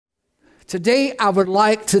Today, I would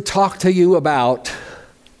like to talk to you about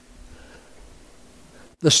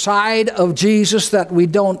the side of Jesus that we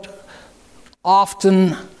don't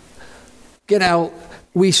often get out.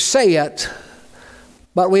 We say it,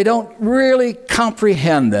 but we don't really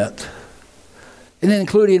comprehend it, and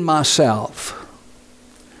including myself.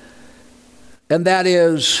 And that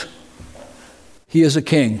is, He is a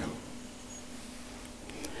king.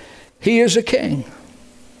 He is a king.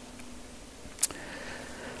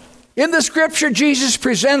 In the scripture, Jesus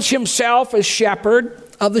presents himself as shepherd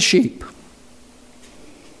of the sheep.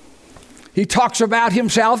 He talks about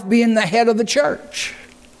himself being the head of the church.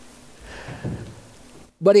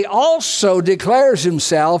 But he also declares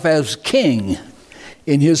himself as king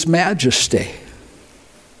in his majesty.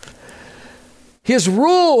 His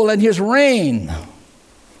rule and his reign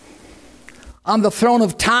on the throne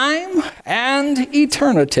of time and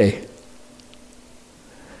eternity.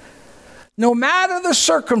 No matter the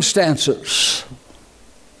circumstances,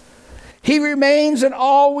 he remains and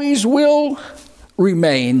always will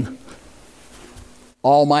remain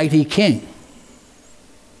Almighty King.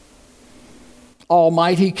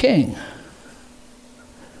 Almighty King.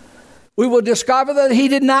 We will discover that he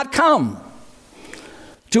did not come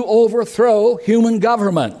to overthrow human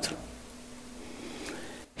government.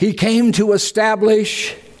 He came to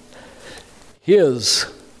establish his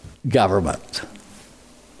government.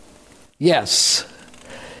 Yes,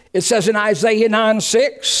 it says in Isaiah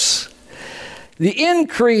 9:6, the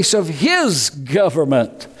increase of his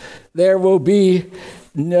government, there will be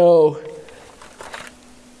no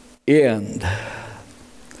end.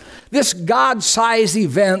 This God-sized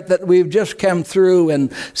event that we've just come through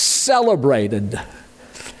and celebrated,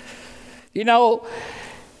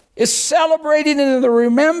 is celebrating and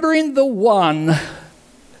remembering the one,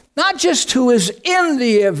 not just who is in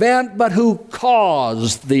the event, but who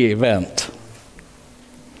caused the event.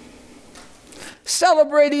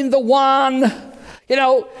 Celebrating the one,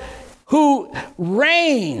 who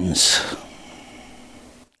reigns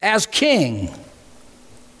as king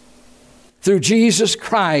through Jesus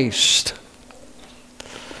Christ.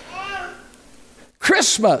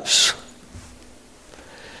 Christmas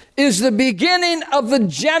is the beginning of the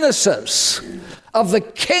genesis of the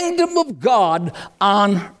kingdom of God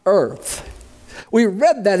on earth. We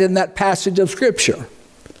read that in that passage of Scripture.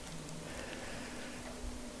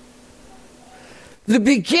 The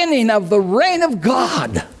beginning of the reign of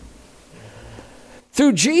God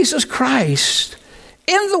through Jesus Christ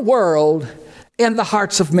in the world, in the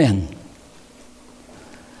hearts of men.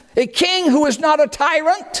 A king who is not a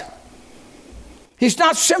tyrant. He's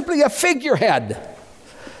not simply a figurehead,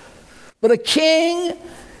 but a king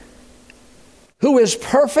who is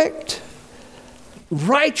perfect,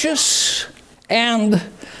 righteous, and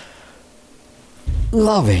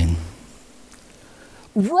loving.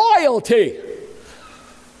 Royalty,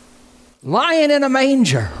 lying in a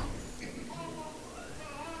manger.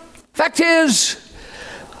 Fact is,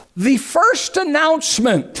 the first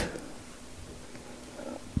announcement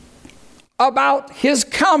about his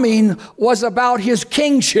coming was about his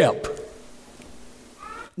kingship,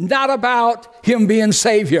 not about him being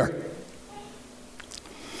Savior.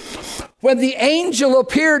 When the angel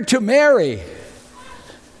appeared to Mary,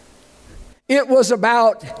 it was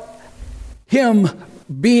about him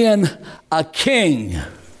being a king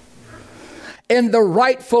and the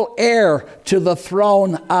rightful heir to the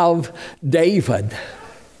throne of David.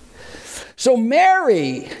 So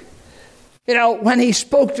Mary, when he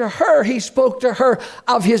spoke to her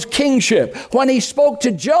of his kingship. When he spoke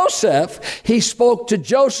to Joseph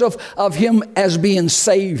of him as being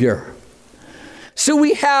Savior. So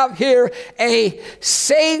we have here a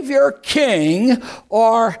Savior King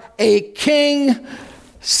or a King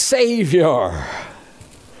Savior.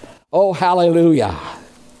 Oh, hallelujah.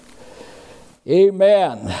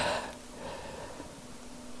 Amen.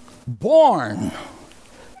 Born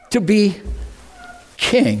to be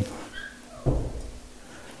king.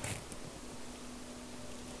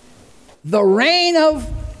 The reign of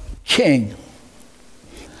king.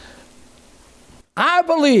 I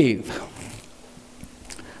believe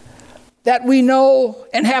that we know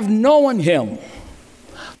and have known him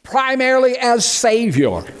primarily as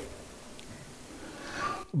Savior.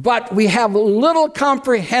 But we have little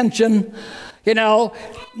comprehension,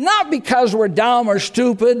 not because we're dumb or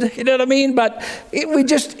stupid, you know what I mean? But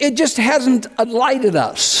it just hasn't enlightened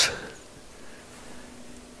us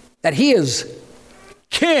that he is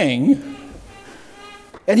king,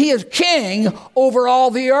 and he is king over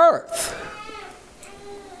all the earth.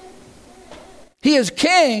 He is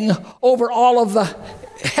king over all of the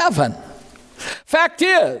heaven. Fact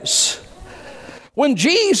is, when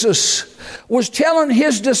Jesus was telling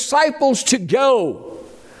his disciples to go,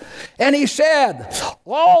 and he said,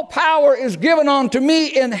 all power is given unto me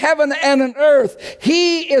in heaven and in earth,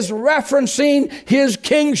 he is referencing his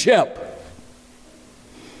kingship.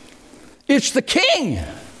 It's the king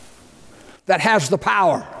that has the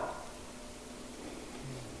power.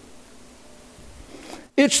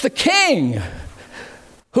 It's the king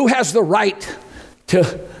who has the right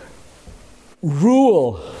to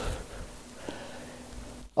rule.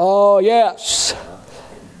 Oh, yes.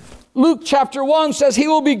 Luke chapter 1 says, he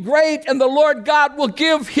will be great, and the Lord God will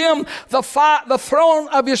give him the throne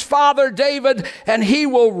of his father David, and he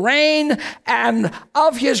will reign, and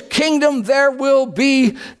of his kingdom there will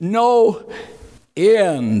be no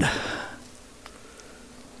end.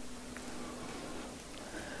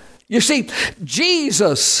 You see,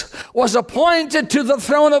 Jesus was appointed to the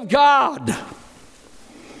throne of God,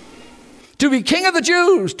 to be king of the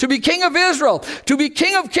Jews, to be king of Israel, to be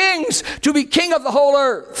king of kings, to be king of the whole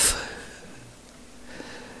earth.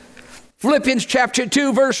 Philippians chapter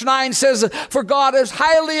 2 verse 9 says, for God has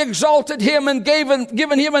highly exalted him and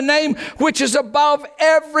given him a name which is above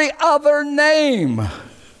every other name.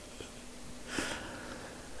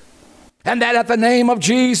 And that at the name of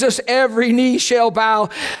Jesus, every knee shall bow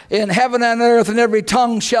in heaven and earth, and every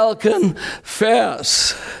tongue shall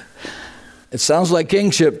confess. It sounds like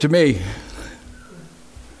kingship to me.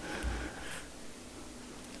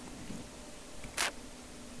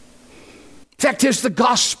 In fact, it's the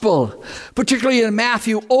gospel, particularly in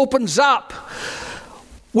Matthew, opens up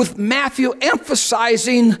with Matthew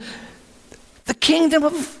emphasizing the kingdom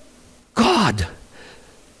of God.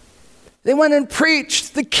 They went and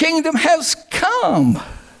preached, the kingdom has come.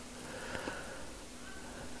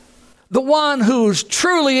 The one who's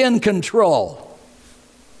truly in control,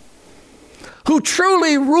 who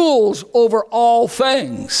truly rules over all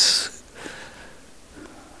things.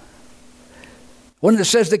 When it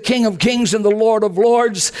says the King of Kings and the Lord of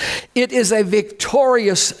Lords, it is a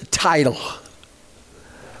victorious title.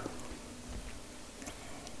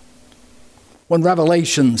 When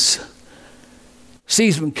Revelations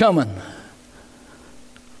sees him coming,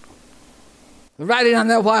 riding on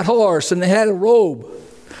that white horse, and they had a robe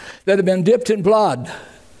that had been dipped in blood,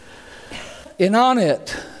 and on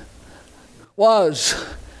it was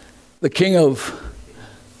the King of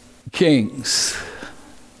Kings.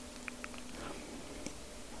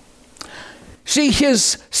 See,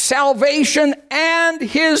 his salvation and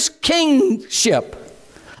his kingship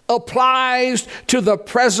applies to the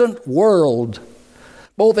present world,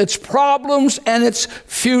 both its problems and its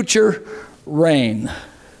future reign.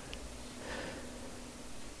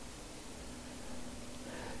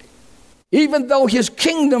 Even though his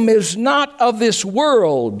kingdom is not of this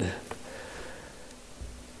world,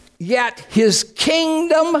 yet his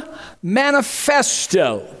kingdom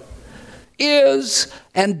manifesto is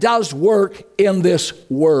and does work in this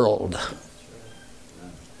world.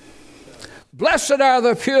 Blessed are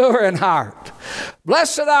the pure in heart.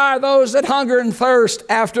 Blessed are those that hunger and thirst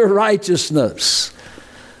after righteousness.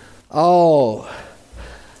 Oh,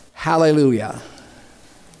 hallelujah.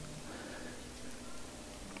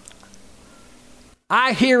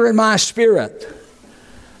 I hear in my spirit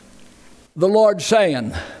the Lord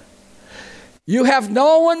saying, you have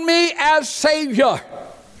known me as Savior,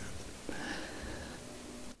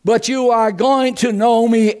 but you are going to know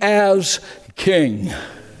me as King.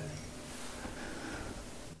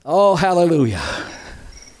 Oh, hallelujah.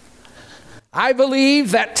 I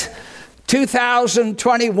believe that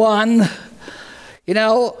 2021,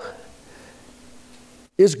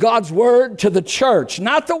 is God's word to the church,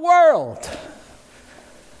 not the world.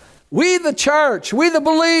 We, the church, we, the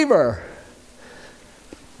believer,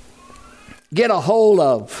 get a hold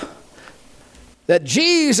of that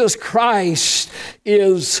Jesus Christ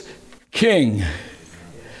is King.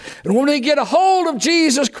 And when we get a hold of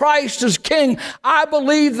Jesus Christ as King, I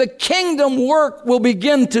believe the kingdom work will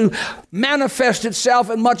begin to manifest itself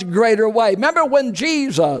in much greater way. Remember when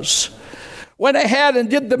Jesus went ahead and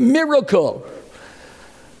did the miracle,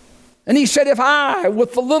 and he said, if I,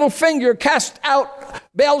 with the little finger, cast out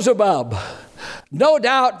Beelzebub, no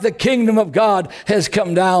doubt the kingdom of God has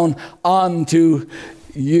come down onto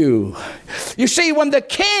you. You see, when the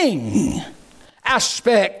king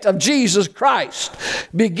aspect of Jesus Christ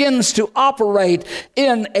begins to operate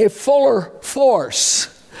in a fuller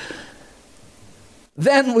force,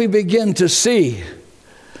 then we begin to see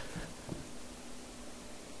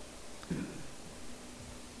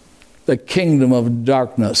the kingdom of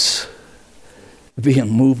darkness being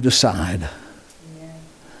moved aside.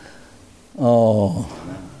 Oh,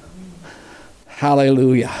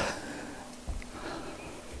 hallelujah.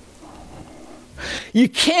 You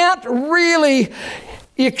can't really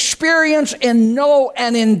experience and know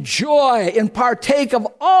and enjoy and partake of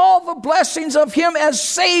all the blessings of Him as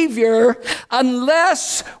Savior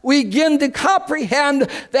unless we begin to comprehend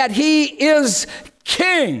that He is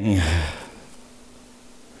King.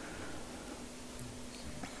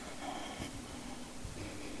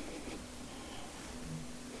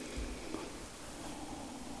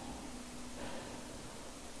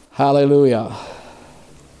 Hallelujah.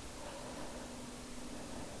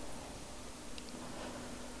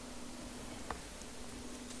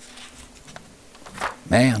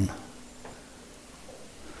 Man.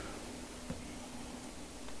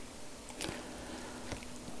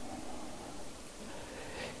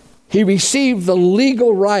 He received the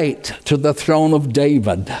legal right to the throne of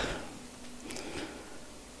David.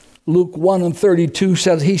 Luke 1:32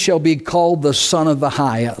 says, he shall be called the Son of the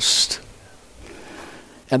Highest.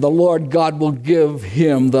 And the Lord God will give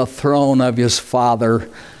him the throne of his father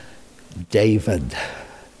David.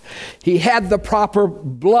 He had the proper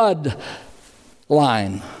blood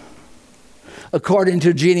line according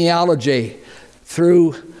to genealogy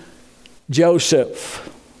through Joseph.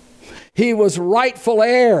 He was rightful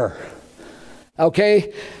heir,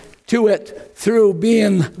 to it through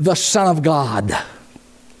being the Son of God.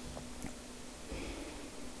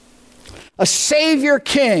 A Savior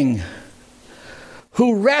King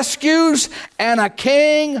who rescues and a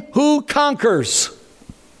King who conquers.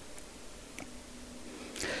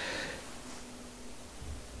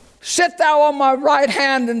 Sit thou on my right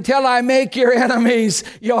hand until I make your enemies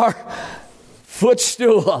your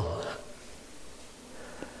footstool.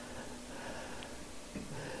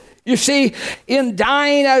 You see, in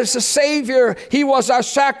dying as a Savior, He was our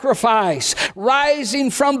sacrifice. Rising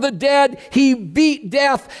from the dead, He beat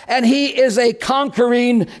death, and He is a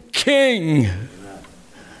conquering King.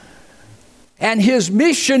 And His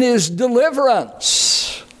mission is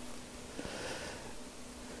deliverance.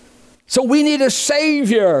 So we need a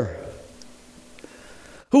Savior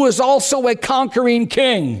who is also a conquering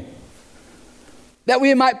King, that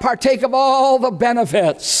we might partake of all the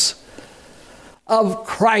benefits of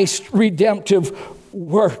Christ's redemptive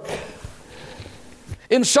work.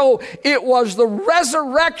 And so it was the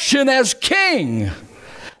resurrection as King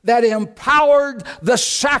that empowered the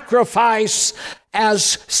sacrifice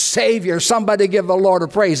as Savior. Somebody give the Lord a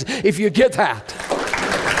praise if you get that.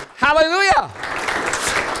 Hallelujah.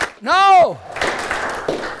 No.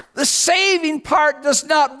 The saving part does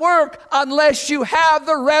not work unless you have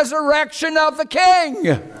the resurrection of the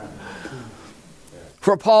King.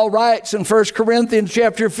 For Paul writes in 1 Corinthians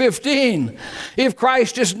chapter 15, if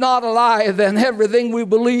Christ is not alive, then everything we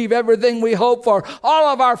believe, everything we hope for, all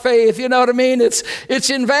of our faith, you know what I mean? It's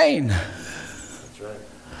in vain. That's right.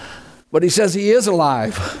 But he says He is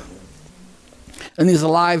alive. And He's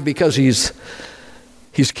alive because He's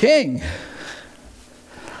King.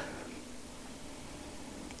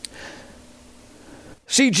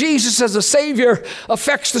 See, Jesus as a Savior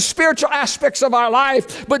affects the spiritual aspects of our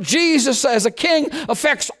life, but Jesus as a King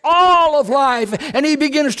affects all of life, and He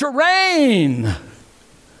begins to reign.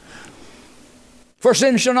 For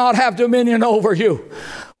sin shall not have dominion over you.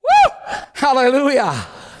 Woo! Hallelujah!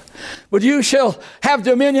 But you shall have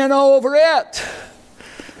dominion over it.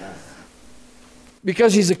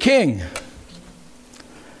 Because He's a King.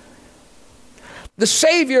 The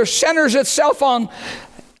Savior centers itself on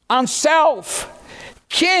self.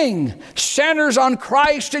 King centers on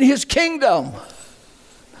Christ and His kingdom.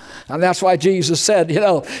 And that's why Jesus said,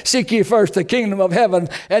 seek ye first the kingdom of heaven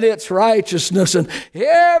and its righteousness, and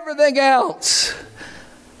everything else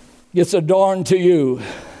gets adorned to you.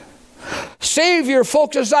 Savior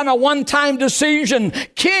focuses on a one-time decision.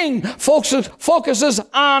 King focuses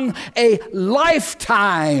on a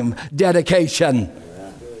lifetime dedication.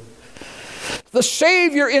 The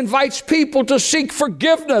Savior invites people to seek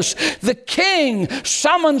forgiveness. The King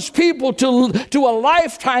summons people to a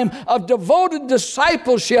lifetime of devoted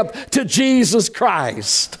discipleship to Jesus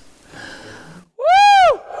Christ.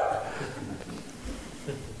 Woo!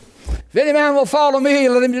 If any man will follow me,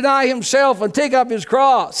 let him deny himself and take up his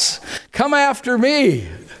cross. Come after me.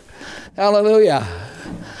 Hallelujah.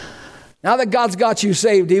 Now that God's got you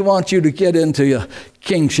saved, He wants you to get into your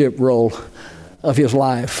kingship role of His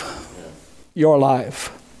life. Your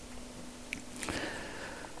life.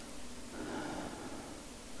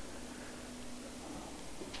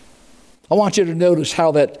 I want you to notice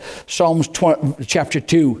how that Psalms chapter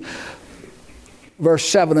 2, verse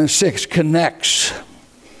 7 and 6 connects.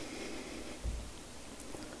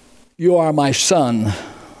 You are my son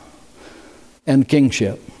and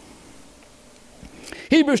kingship.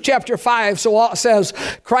 Hebrews chapter 5 says,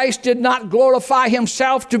 Christ did not glorify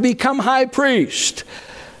himself to become high priest,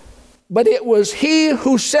 but it was he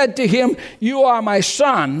who said to him, you are my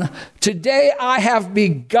son, today I have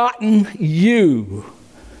begotten you.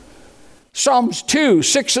 Psalms 2,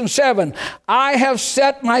 6 and 7. I have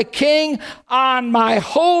set my king on my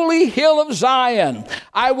holy hill of Zion.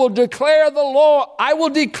 I will declare the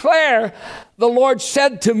Lord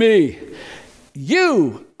said to me,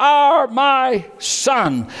 you are my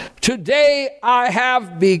son. Today I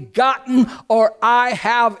have begotten, or I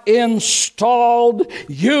have installed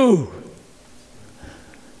you.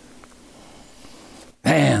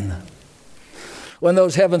 Man, when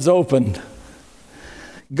those heavens opened,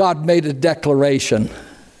 God made a declaration.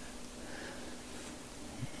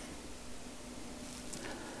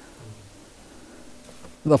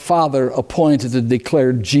 The Father appointed and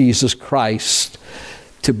declared Jesus Christ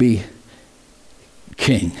to be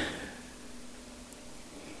King.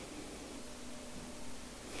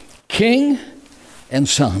 King and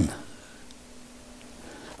Son.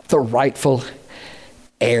 The rightful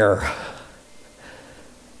heir.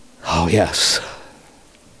 Oh, yes.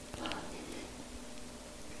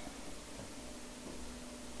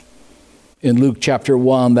 In Luke chapter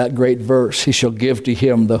 1, that great verse, he shall give to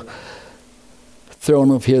him the throne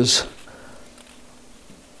of his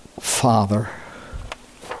father.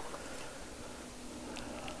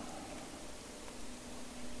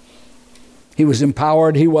 He was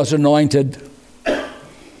empowered, he was anointed.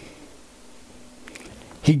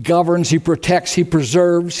 He governs, he protects, he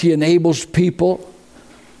preserves, he enables people.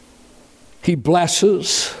 He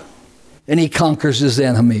blesses, and he conquers his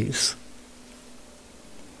enemies.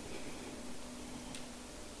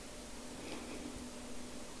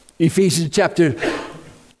 Ephesians chapter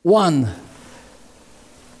 1,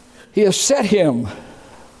 he has set him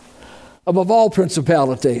above all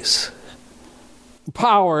principalities,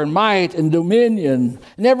 power and might and dominion,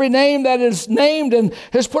 and every name that is named, and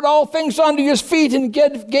has put all things under his feet, and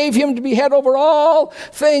gave him to be head over all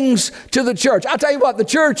things to the church. I'll tell you what, the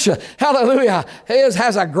church, hallelujah,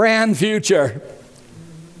 has a grand future.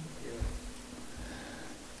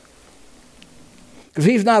 Because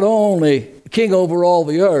he's not only king over all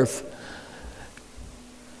the earth,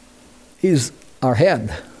 he's our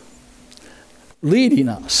head, leading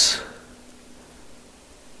us,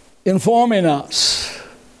 informing us,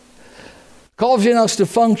 causing us to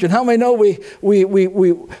function. How many know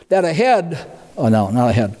that a head, oh no, not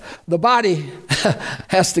a head, the body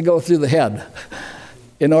has to go through the head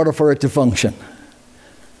in order for it to function.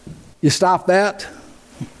 You stop that,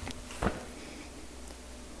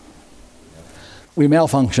 we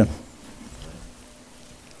malfunction.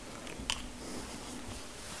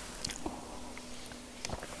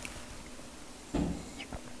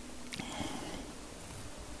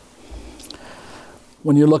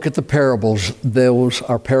 When you look at the parables, those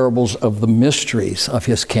are parables of the mysteries of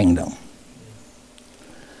his kingdom.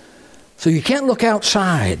 So you can't look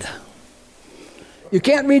outside. You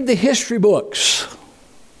can't read the history books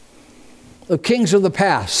of kings of the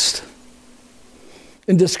past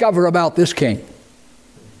and discover about this king.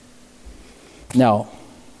 No.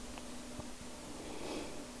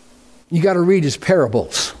 You got to read his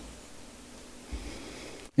parables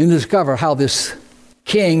and discover how this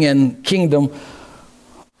king and kingdom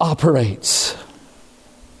operates.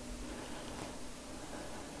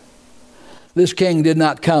 This king did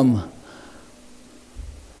not come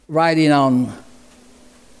riding on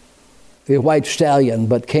a white stallion,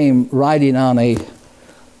 but came riding on a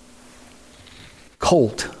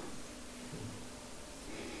colt.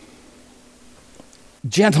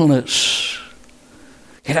 Gentleness,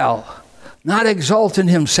 not exalting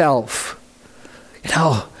himself,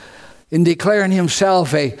 in declaring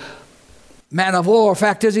himself a man of war.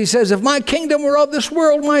 Fact is, he says, if my kingdom were of this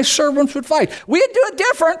world, my servants would fight. We'd do it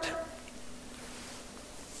different.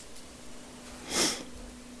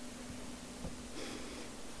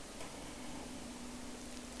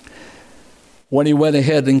 When he went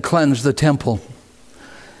ahead and cleansed the temple,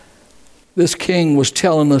 this king was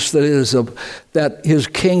telling us that his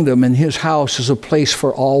kingdom and his house is a place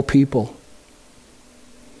for all people.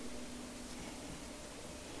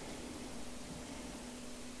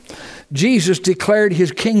 Jesus declared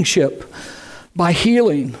his kingship by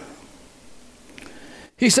healing.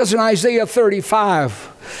 He says in Isaiah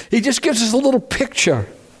 35, he just gives us a little picture.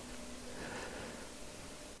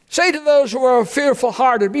 Say to those who are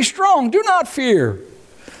fearful-hearted, be strong, do not fear.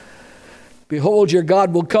 Behold, your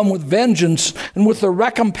God will come with vengeance, and with the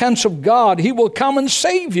recompense of God, he will come and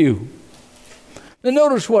save you. And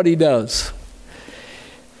notice what he does.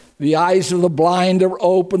 The eyes of the blind are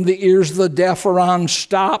opened, the ears of the deaf are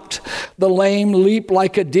unstopped, the lame leap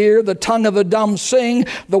like a deer, the tongue of the dumb sing,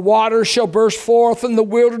 the waters shall burst forth in the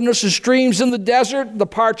wilderness and streams in the desert, the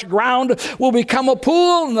parched ground will become a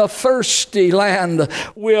pool, and the thirsty land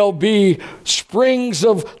will be springs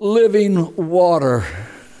of living water.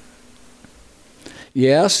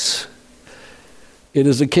 Yes, it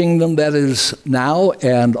is a kingdom that is now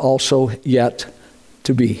and also yet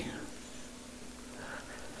to be.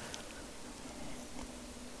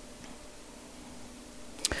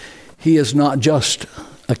 He is not just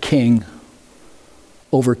a king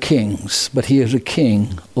over kings, but he is a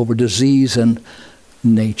king over disease and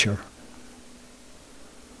nature.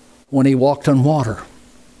 When he walked on water,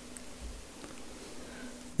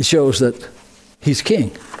 it shows that he's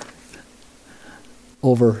king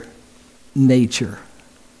over nature.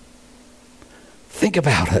 Think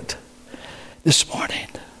about it this morning.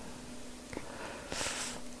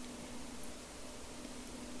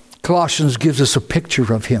 Colossians gives us a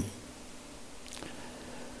picture of him.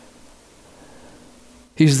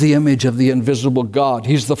 He's the image of the invisible God.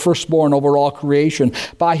 He's the firstborn over all creation.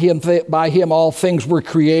 By him all things were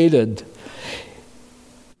created.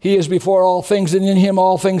 He is before all things, and in him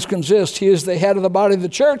all things consist. He is the head of the body of the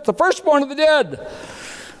church, the firstborn of the dead.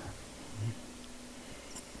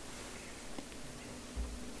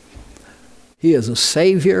 He is a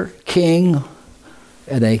Savior, King,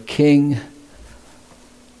 and a King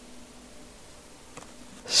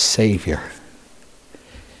Savior.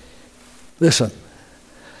 Listen,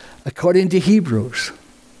 according to Hebrews,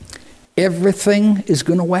 everything is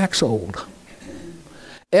going to wax old.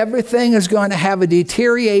 Everything is going to have a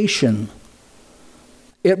deterioration.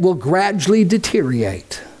 It will gradually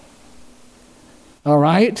deteriorate. All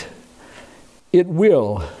right? It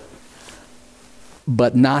will,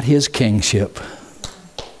 but not his kingship.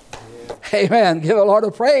 Amen. Give the Lord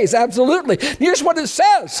a praise. Absolutely. Here's what it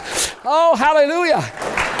says. Oh, hallelujah.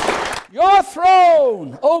 Your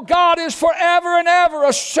throne, O God, is forever and ever.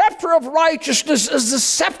 A scepter of righteousness is the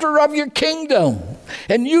scepter of your kingdom.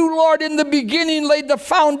 And you, Lord, in the beginning laid the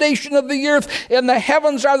foundation of the earth, and the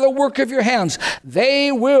heavens are the work of your hands.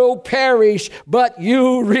 They will perish, but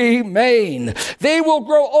you remain. They will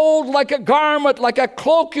grow old like a garment, like a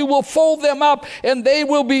cloak. You will fold them up, and they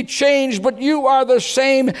will be changed, but you are the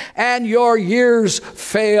same, and your years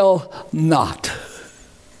fail not.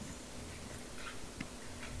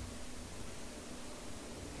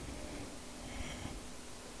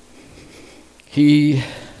 He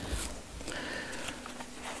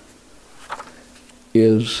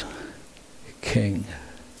is king.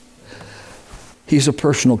 He's a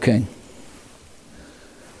personal king.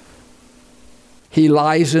 He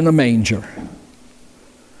lies in a manger,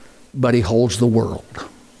 but he holds the world.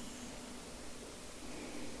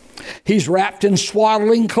 He's wrapped in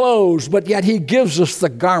swaddling clothes, but yet he gives us the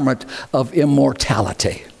garment of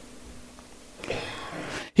immortality.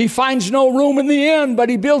 He finds no room in the inn, but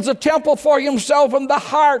he builds a temple for himself in the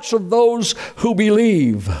hearts of those who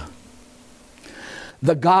believe.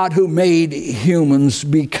 The God who made humans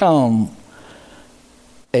become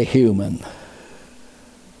a human.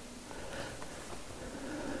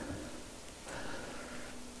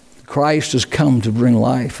 Christ has come to bring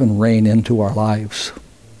life and reign into our lives.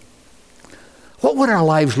 What would our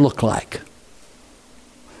lives look like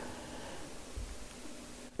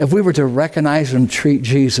if we were to recognize and treat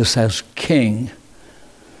Jesus as King,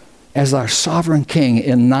 as our sovereign King,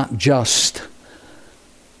 and not just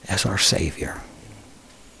as our Savior?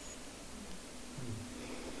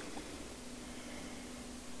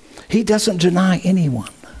 He doesn't deny anyone,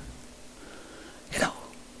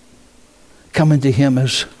 coming to him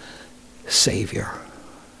as Savior.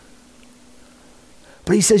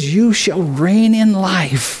 But he says, you shall reign in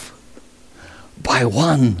life by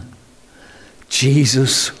one,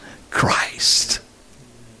 Jesus Christ.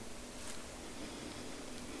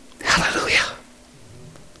 Hallelujah.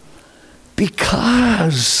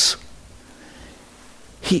 Because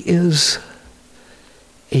he is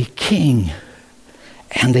a king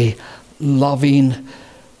and a loving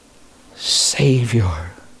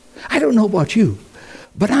Savior. I don't know about you,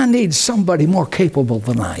 but I need somebody more capable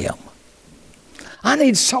than I am. I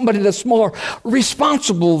need somebody that's more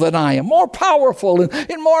responsible than I am, more powerful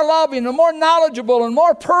and more loving and more knowledgeable and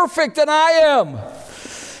more perfect than I am.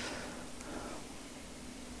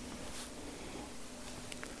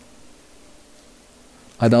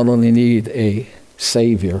 I not only need a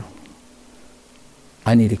Savior,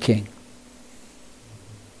 I need a King.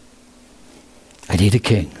 I need a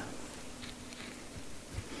King.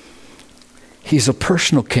 He's a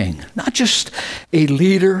personal king, not just a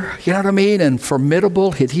leader, you know what I mean, and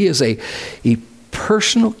formidable. He is a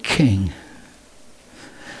personal king.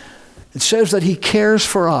 It says that he cares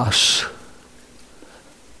for us.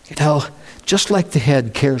 You know, just like the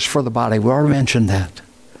head cares for the body. We already mentioned that.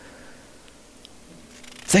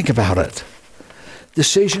 Think about it.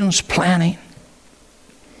 Decisions, planning.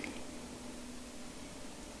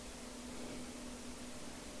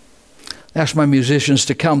 Ask my musicians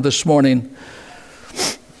to come this morning.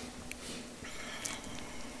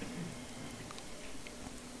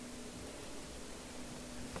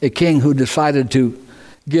 A king who decided to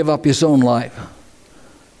give up his own life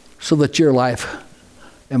so that your life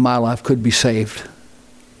and my life could be saved.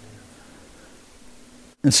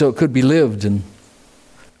 And so it could be lived in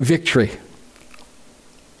victory.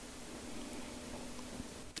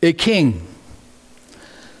 A king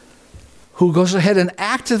who goes ahead and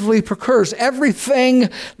actively procures everything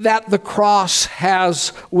that the cross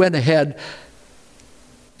has went ahead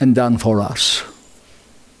and done for us.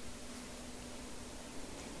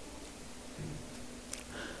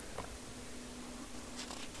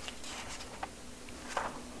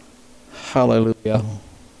 Hallelujah.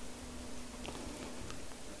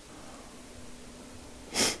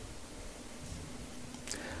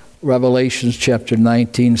 Revelation chapter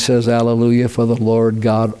 19 says, hallelujah, for the Lord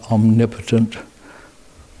God omnipotent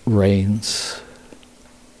reigns.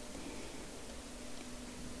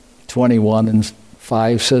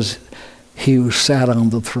 21:5 says, he who sat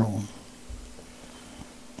on the throne.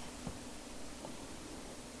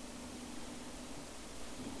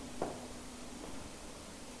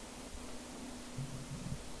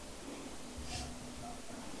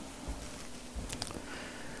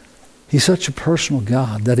 He's such a personal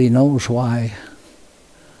God that he knows why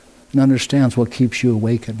and understands what keeps you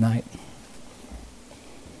awake at night.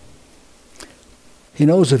 He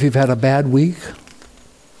knows if you've had a bad week,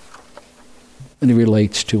 and he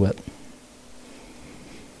relates to it.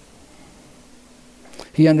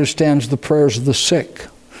 He understands the prayers of the sick,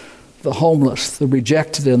 the homeless, the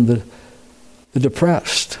rejected, and the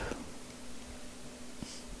depressed.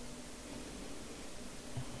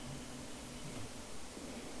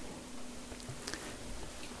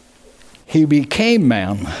 He became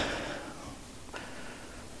man,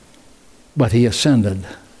 but he ascended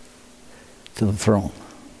to the throne.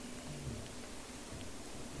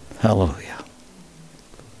 Hallelujah.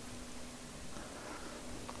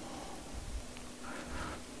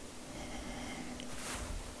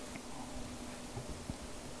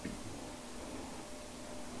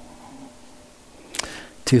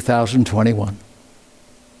 (2021).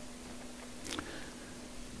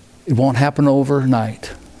 It won't happen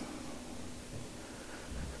overnight.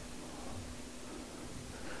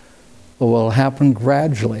 But will happen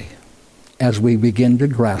gradually as we begin to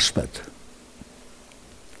grasp it.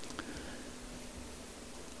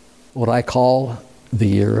 What I call the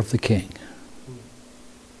year of the King.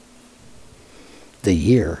 The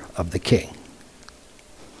year of the King.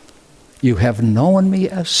 You have known me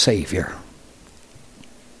as Savior,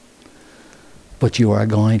 but you are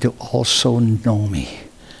going to also know me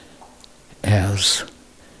as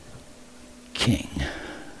King.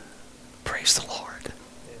 Praise the Lord.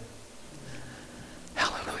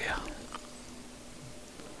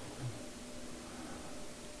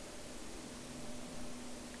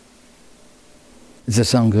 Does that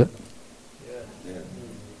sound good? Yeah.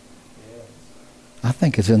 I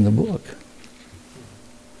think it's in the book.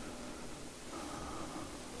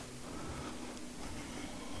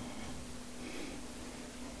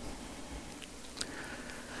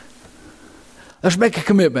 Let's make a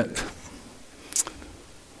commitment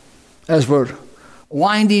as we're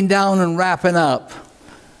winding down and wrapping up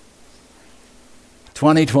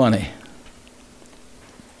 2020.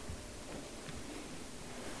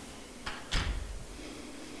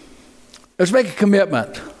 Let's make a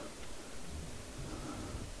commitment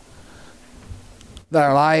that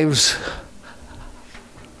our lives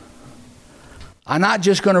are not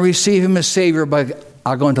just going to receive him as Savior, but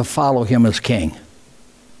are going to follow him as King.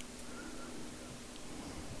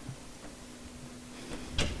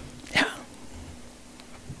 Yeah.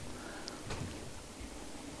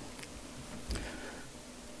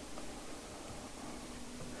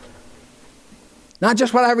 Not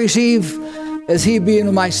just what I receive as he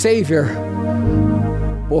being my Savior,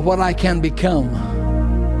 but what I can become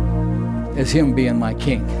as him being my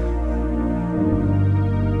King.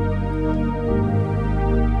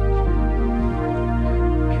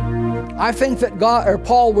 I think that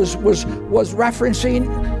Paul was referencing,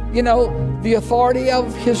 the authority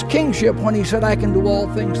of his kingship when he said, I can do all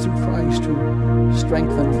things through Christ who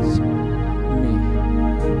strengthens me.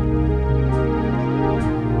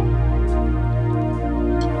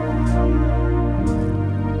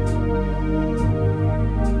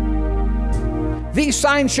 These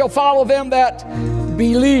signs shall follow them that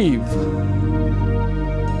believe.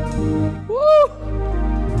 Woo!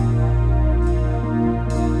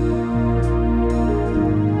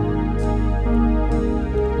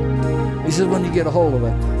 He says when you get a hold of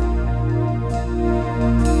it.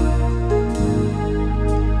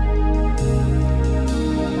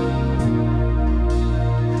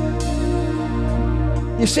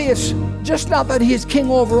 You see, it's just not that He is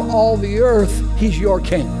king over all the earth. He's your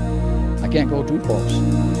king. I can't go too close.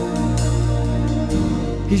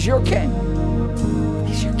 He's your king.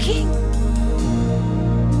 He's your king.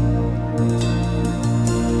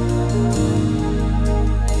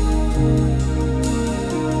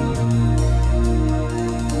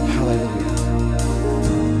 Hallelujah.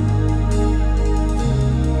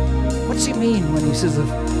 What's He mean when He says, if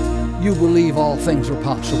you believe, all things are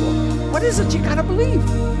possible? What is it you gotta believe?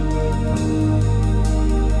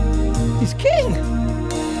 He's king.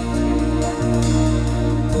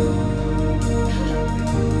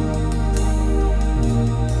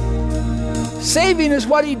 Saving is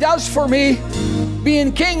what He does for me.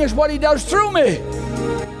 Being king is what He does through me.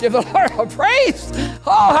 Give the Lord a praise.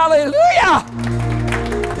 Oh, hallelujah.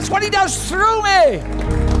 It's what He does through me.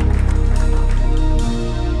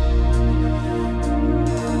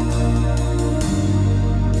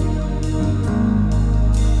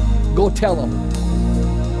 Go tell them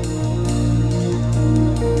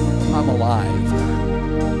I'm alive.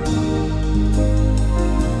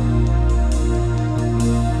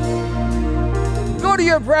 Go to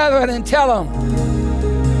your brethren and tell them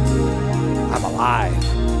I'm alive.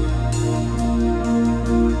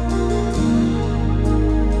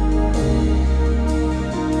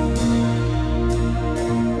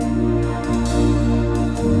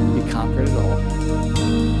 He conquered it all.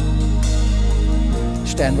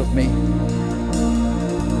 Stand with me.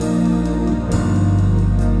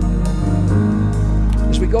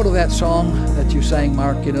 As we go to that song that you sang,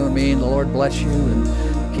 Mark, you know what I mean? The Lord bless you and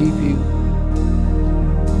keep you.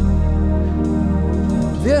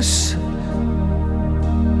 This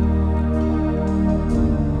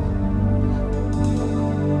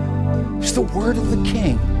is the word of the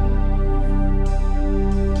King.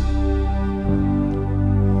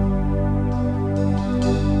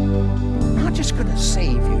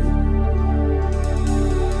 Save you.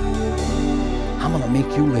 I'm going to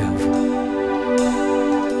make you live.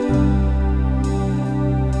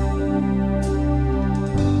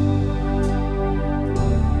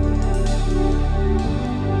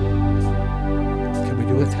 Can we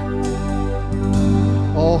do it?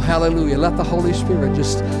 Oh, hallelujah. Let the Holy Spirit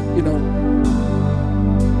just, I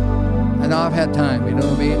know I've had time, you know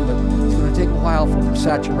what I mean? But it's going to take a while for the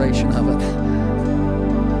saturation of it.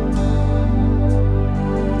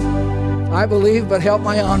 I believe, but help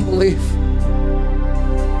my unbelief.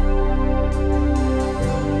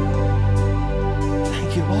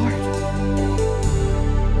 Thank you, Lord.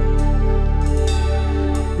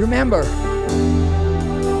 Remember,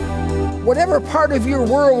 whatever part of your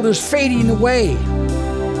world is fading away,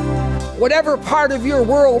 whatever part of your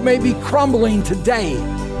world may be crumbling today,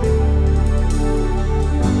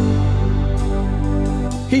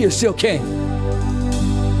 He is still king.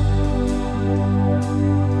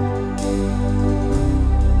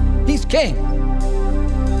 He's king.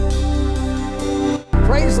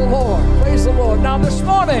 Praise the Lord. Praise the Lord. Now this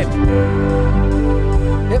morning,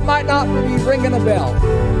 it might not be ringing a bell.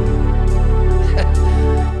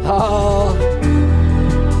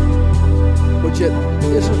 But yet,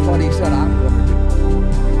 this is what He said I'm going to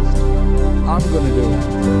do. I'm going to do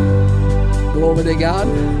it. Glory to God.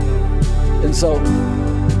 And so,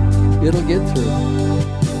 it'll get through.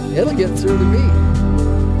 It'll get through to me.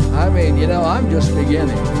 I mean, I'm just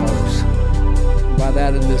beginning, folks, by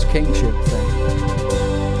that in this kingship thing.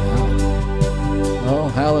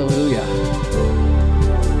 Oh, hallelujah.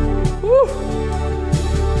 Woo.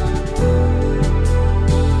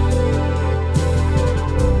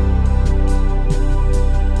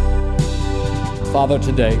 Father,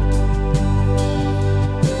 today,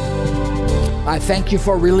 I thank You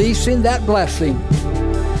for releasing that blessing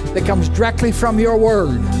that comes directly from Your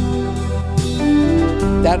word,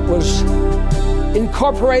 that was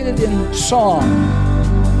incorporated in song,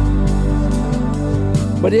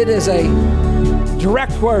 but it is a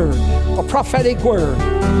direct word, a prophetic word,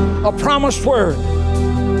 a promised word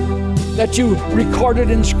that You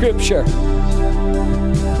recorded in Scripture.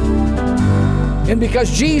 And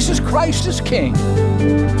because Jesus Christ is King,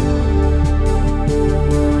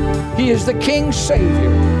 He is the King's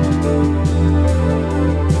Savior.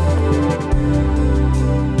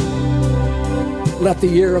 Let the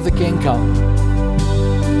year of the King come.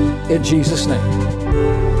 In Jesus' name.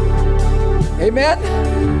 Amen?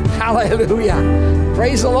 Hallelujah.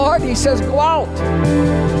 Praise the Lord. He says, go out.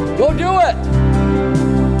 Go do it.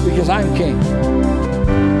 Because I'm king.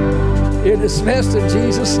 You're dismissed in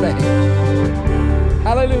Jesus' name.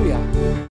 Hallelujah.